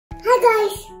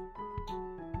guys.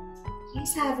 Hey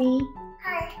Savi.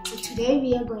 Hi. So today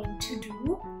we are going to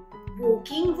do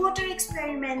walking water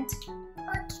experiment.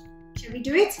 Okay. Shall we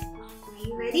do it? Are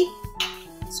you ready?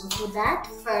 So for that,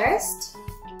 first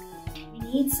we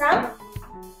need some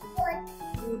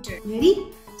water.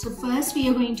 Ready? So first we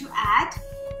are going to add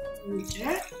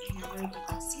water in our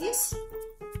glasses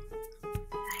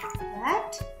like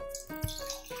that.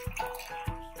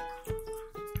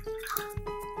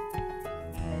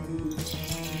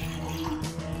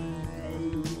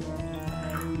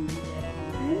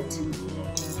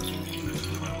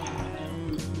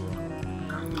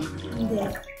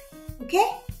 There. Okay?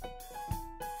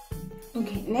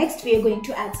 Okay, next we are going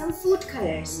to add some food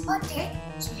colors. Okay.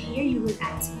 So here you will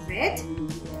add some red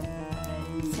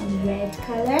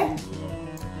color.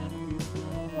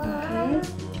 Wow.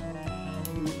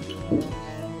 Okay.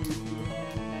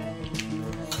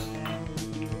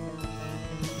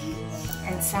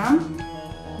 And some.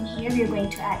 And here we are going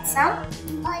to add some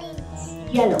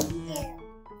Orange. yellow. Yeah.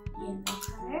 Yellow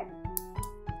color.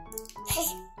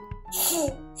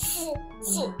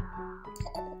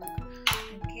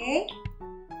 Okay,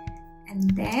 and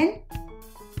then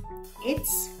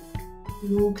it's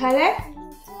blue color.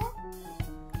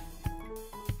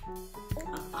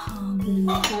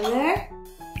 Blue color,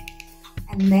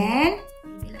 and then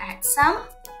we will add some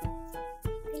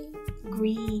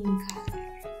green color.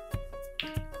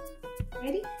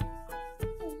 Ready?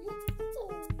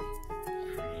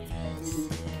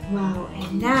 Wow,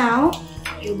 and now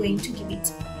you're going to give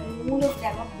it all of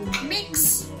them a good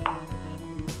mix.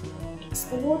 Mix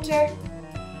the water.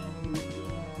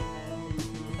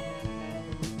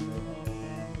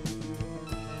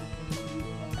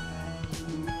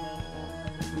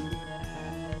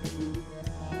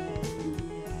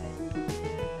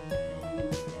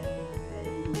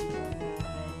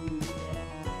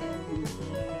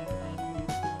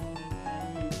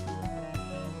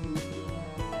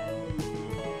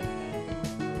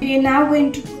 We are now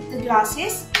going to put the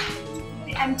glasses,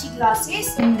 the empty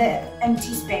glasses, in the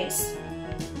empty space.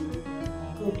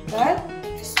 Good girl.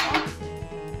 This one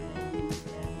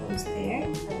goes there.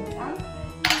 Go down.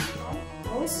 This one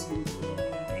goes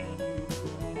there.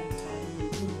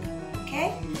 Okay.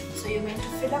 So you're going to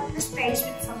fill up the space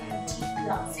with some empty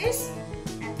glasses,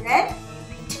 and then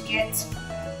you're going to get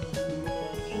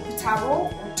paper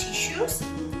towel or tissues,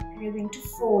 and you're going to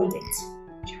fold it.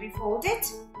 Shall we fold it?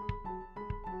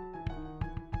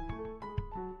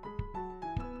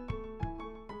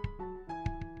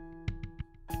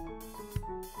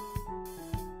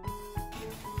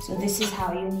 So this is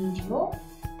how you need your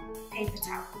paper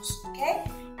towels, okay?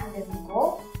 And then we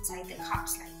go inside the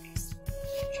cups like this.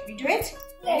 Should we do it?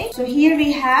 Ready? So here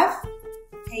we have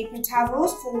paper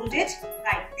towels folded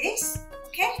like this,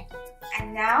 okay?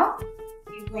 And now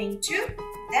you're going to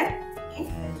put them in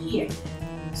here.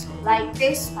 So like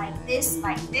this, like this,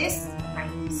 like this,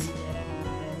 like this.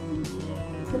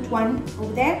 Put one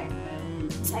over there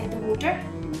inside the water.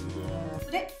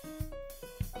 Put it.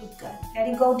 Good girl. Let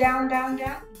it go down, down,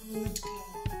 down. Good girl.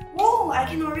 Whoa, I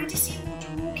can already see water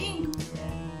walking.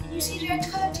 Can you see red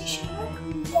color tissue?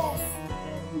 Look. Yes.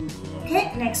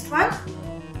 Okay, next one.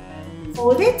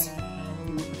 Fold it.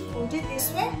 Fold it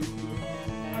this way.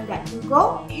 And that will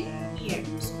go in here.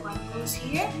 So one goes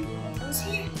here, one goes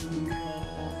here.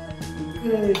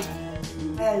 Good.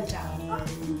 Well done.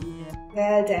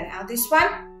 Well done. Now this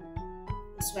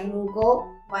one will go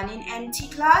one in empty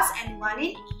glass and one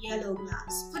in yellow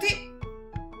glass. Put it.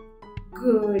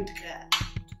 Good girl.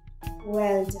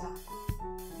 Well done.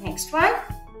 Next one.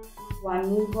 One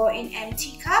will go in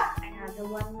empty cup. Another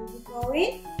one will go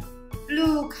in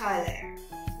blue color.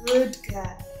 Good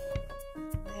girl.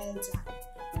 Well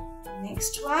done.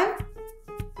 Next one.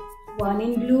 One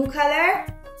in blue color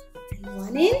and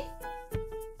one in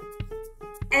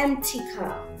empty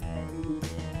cup.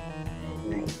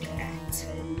 Like that.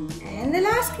 And the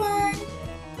last one.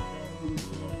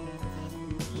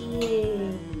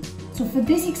 Yay. So for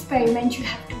this experiment you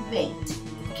have to wait.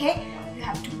 Okay? You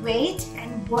have to wait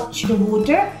and watch the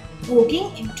water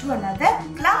walking into another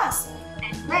glass.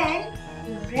 And when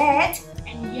the red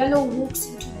and yellow walks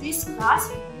into this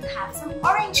glass, it will have some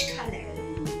orange color.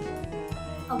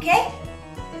 Okay?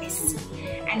 Yes.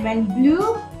 And when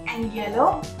blue and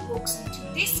yellow walks into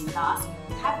this glass, it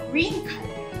will have green color.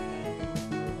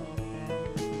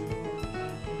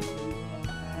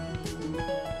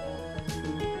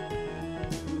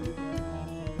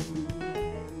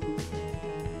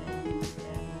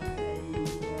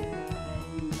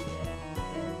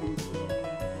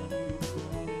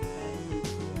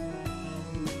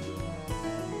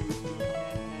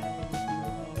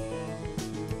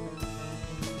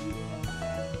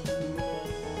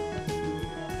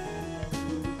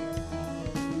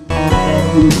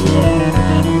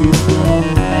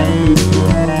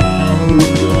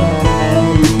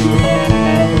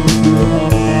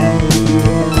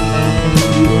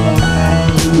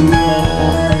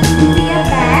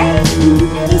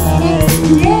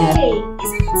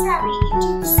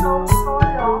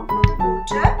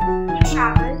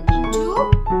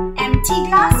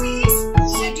 Glasses.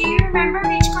 So do you remember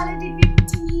which color did we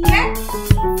put in here?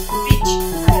 Which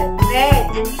color? Red.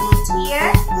 And we put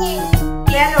here